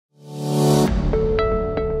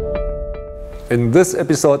In this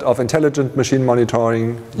episode of Intelligent Machine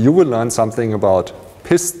Monitoring, you will learn something about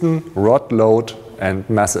piston, rod load and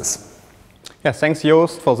masses. Yeah, thanks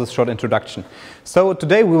Joost for this short introduction. So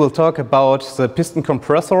today we will talk about the piston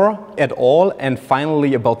compressor at all, and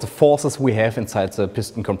finally about the forces we have inside the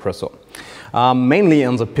piston compressor. Mainly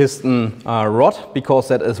on the piston rod, because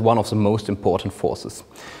that is one of the most important forces.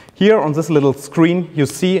 Here on this little screen you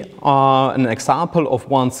see an example of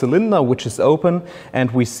one cylinder which is open,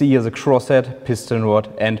 and we see the crosshead, piston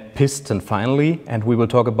rod and piston finally, and we will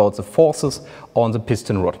talk about the forces on the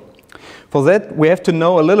piston rod. For that we have to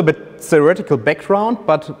know a little bit theoretical background,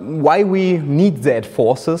 but why we need that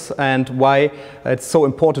forces and why it's so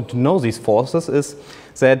important to know these forces is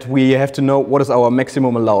that we have to know what is our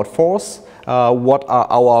maximum allowed force, what are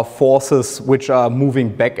our forces which are moving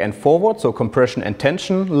back and forward, so compression and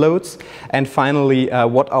tension loads, and finally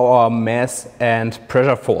what are our mass and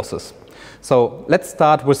pressure forces. So let's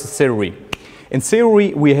start with the theory. In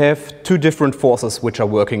theory we have two different forces which are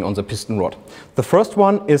working on the piston rod. The first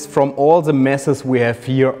one is from all the masses we have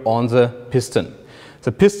here on the piston.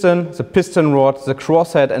 The piston rod, the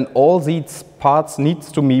crosshead and all these parts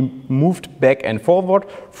needs to be moved back and forward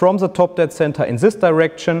from the top dead center in this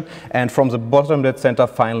direction and from the bottom dead center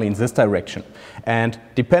finally in this direction. And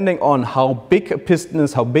depending on how big a piston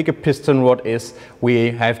is, how big a piston rod is,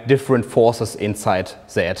 we have different forces inside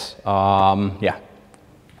that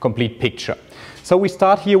complete picture. So we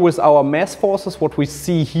start here with our mass forces. What we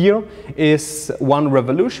see here is one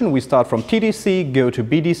revolution. We start from TDC, go to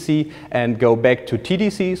BDC and go back to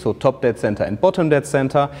TDC, so top dead center and bottom dead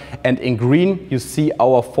center. And in green you see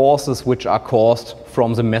our forces which are caused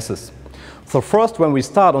from the masses. So first, when we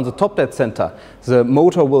start on the top dead center, the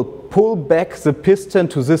motor will pull back the piston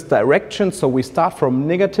to this direction. So we start from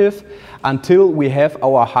negative until we have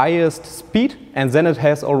our highest speed, and then it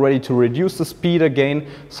has already to reduce the speed again.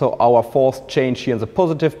 So our force change here in the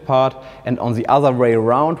positive part, and on the other way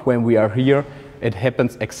around, when we are here, it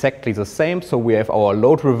happens exactly the same. So we have our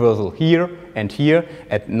load reversal here and here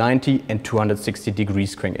at 90 and 260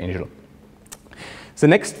 degrees crank angle. The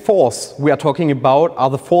next force we are talking about are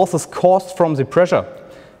the forces caused from the pressure.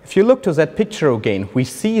 If you look to that picture again, we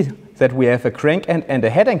see that we have a crank end and a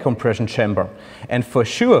head end compression chamber. And for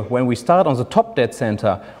sure, when we start on the top dead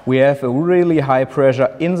center, we have a really high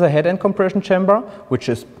pressure in the head end compression chamber, which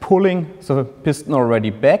is pulling the piston already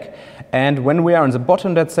back. And when we are in the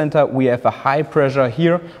bottom dead center, we have a high pressure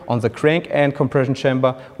here on the crank end compression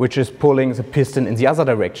chamber, which is pulling the piston in the other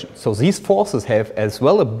direction. So these forces have as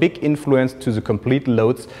well a big influence to the complete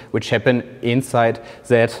loads which happen inside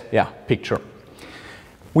that picture.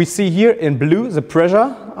 We see here in blue the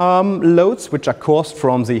pressure loads which are caused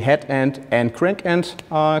from the head end and crank end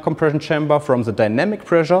compression chamber, from the dynamic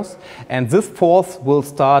pressures, and this force will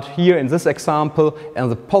start here in this example in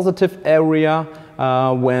the positive area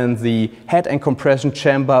when the head end compression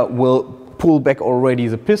chamber will pull back already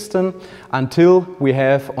the piston until we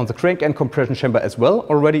have on the crank end compression chamber as well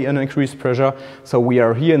already an increased pressure. So we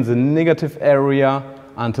are here in the negative area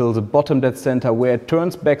until the bottom dead center where it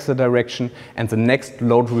turns back the direction, and the next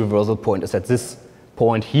load reversal point is at this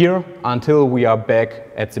point here until we are back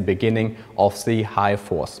at the beginning of the high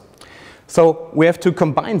force. So we have to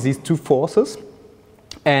combine these two forces,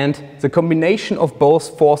 and the combination of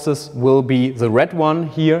both forces will be the red one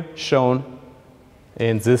here shown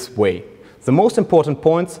in this way. The most important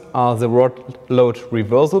points are the rod load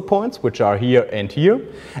reversal points, which are here and here.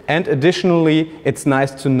 And additionally, it's nice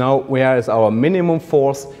to know where is our minimum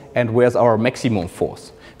force and where's our maximum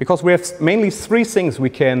force. Because we have mainly three things we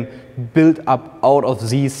can build up out of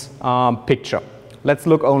this picture. Let's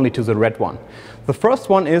look only to the red one. The first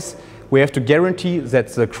one is we have to guarantee that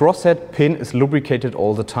the crosshead pin is lubricated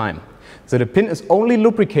all the time. So the pin is only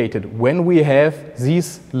lubricated when we have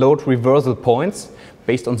these load reversal points.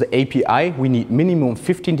 Based on the API, we need minimum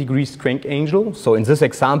 15 degrees crank angle. So in this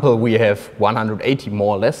example, we have 180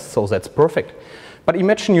 more or less, so that's perfect. But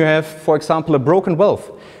imagine you have, for example, a broken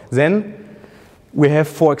valve. Then we have,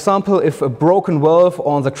 for example, if a broken valve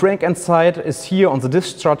on the crank end side is here on the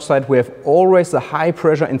discharge side, we have always a high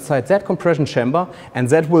pressure inside that compression chamber, and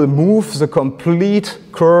that will move the complete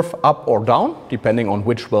curve up or down, depending on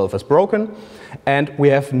which valve is broken. And we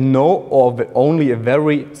have no or only a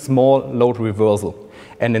very small load reversal.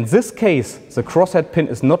 And in this case, the crosshead pin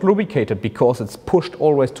is not lubricated because it's pushed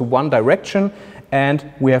always to one direction,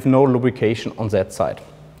 and we have no lubrication on that side.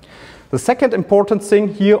 The second important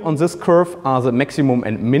thing here on this curve are the maximum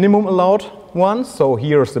and minimum allowed ones. So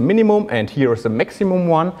here is the minimum and here is the maximum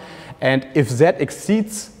one. And if that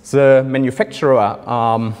exceeds the manufacturer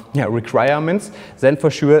requirements, then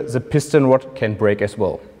for sure the piston rod can break as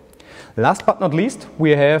well. Last but not least,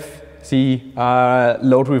 we have the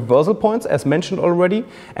load reversal points, as mentioned already.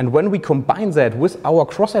 And when we combine that with our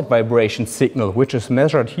crosshead vibration signal, which is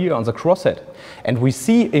measured here on the crosshead, and we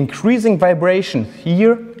see increasing vibration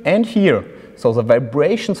here and here, so the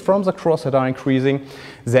vibrations from the crosshead are increasing,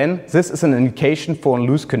 then this is an indication for a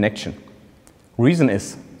loose connection. Reason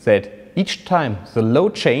is that each time the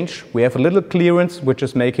load change, we have a little clearance which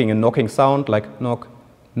is making a knocking sound, like knock,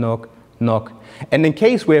 knock, knock. And in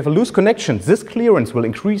case we have a loose connection, this clearance will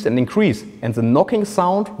increase, and the knocking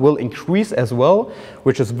sound will increase as well,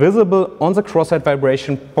 which is visible on the crosshead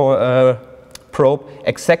vibration probe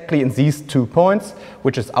exactly in these 2 points,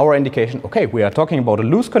 which is our indication, okay, we are talking about a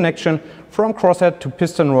loose connection from crosshead to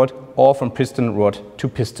piston rod or from piston rod to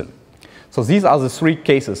piston. So these are the 3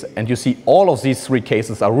 cases, and you see all of these 3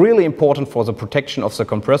 cases are really important for the protection of the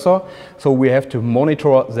compressor, so we have to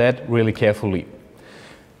monitor that really carefully.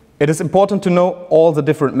 It is important to know all the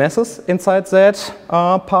different masses inside that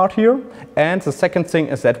part here. And the second thing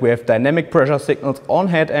is that we have dynamic pressure signals on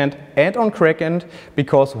head end and on crank end,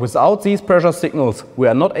 because without these pressure signals, we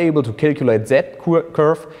are not able to calculate that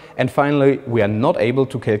curve. And finally, we are not able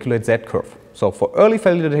to calculate that curve. So for early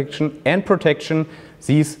failure detection and protection,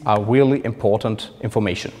 these are really important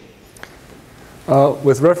information.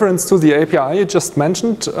 With reference to the API you just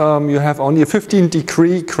mentioned, you have only a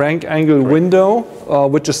 15-degree crank angle window,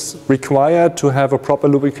 which is required to have a proper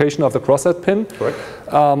lubrication of the crosshead pin. Correct.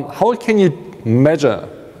 How can you measure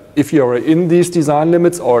if you're in these design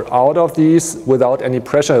limits or out of these without any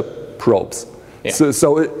pressure probes? Yeah.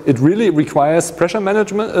 So it really requires pressure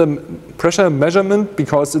management, pressure measurement,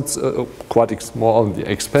 because it's quite more on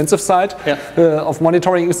the expensive side of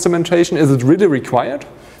monitoring instrumentation. Is it really required?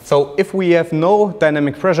 So if we have no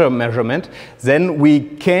dynamic pressure measurement, then we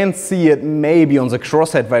can see it maybe on the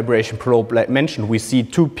crosshead vibration probe, like mentioned. We see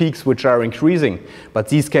 2 peaks which are increasing, but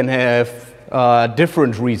these can have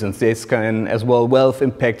different reasons. This can as well valve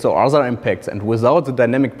impacts or other impacts, and without the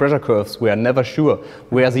dynamic pressure curves, we are never sure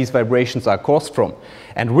where these vibrations are caused from.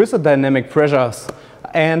 And with the dynamic pressures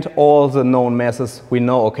and all the known masses, we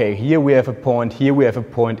know, okay, here we have a point, here we have a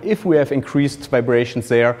point. If we have increased vibrations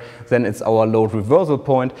there, then it's our load reversal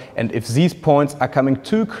point. And if these points are coming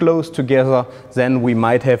too close together, then we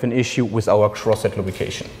might have an issue with our crosshead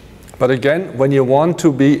lubrication. But again, when you want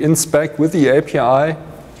to be in spec with the API,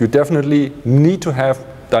 you definitely need to have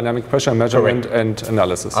dynamic pressure measurement and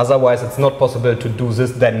analysis. Otherwise, it's not possible to do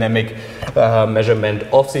this dynamic measurement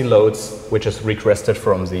of the loads, which is requested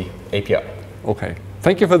from the API. Okay.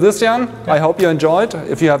 Thank you for this, Jan. I hope you enjoyed.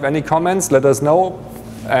 If you have any comments, let us know,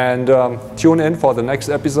 and tune in for the next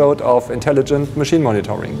episode of Intelligent Machine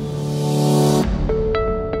Monitoring.